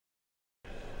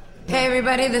Hey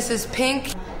everybody, this is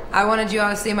Pink. I wanted you all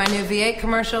to see my new V8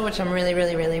 commercial, which I'm really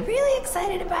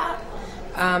excited about.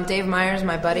 Dave Meyers,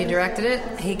 my buddy, directed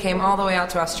it. He came all the way out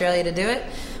to Australia to do it.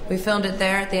 We filmed it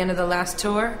there at the end of the last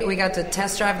tour. We got to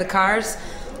test drive the cars.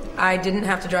 I didn't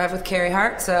have to drive with Carrie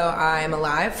Hart, so I am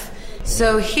alive.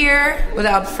 So here,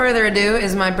 without further ado,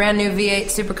 is my brand new V8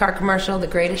 supercar commercial, The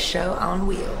Greatest Show on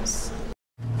Wheels.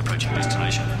 Approaching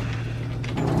destination.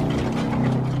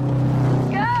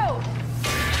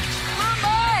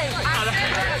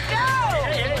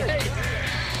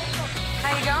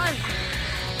 How you going?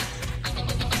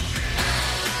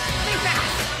 Be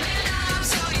fast.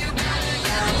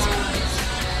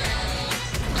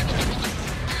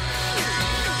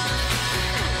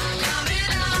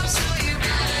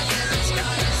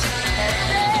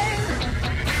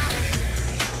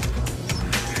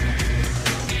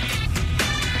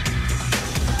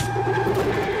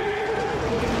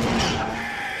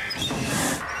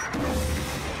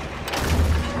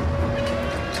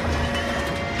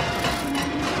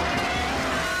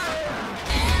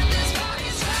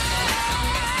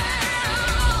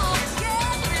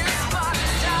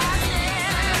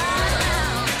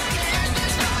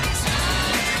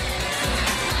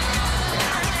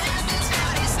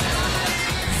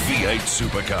 V8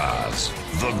 Supercars,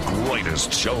 the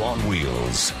greatest show on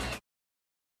wheels.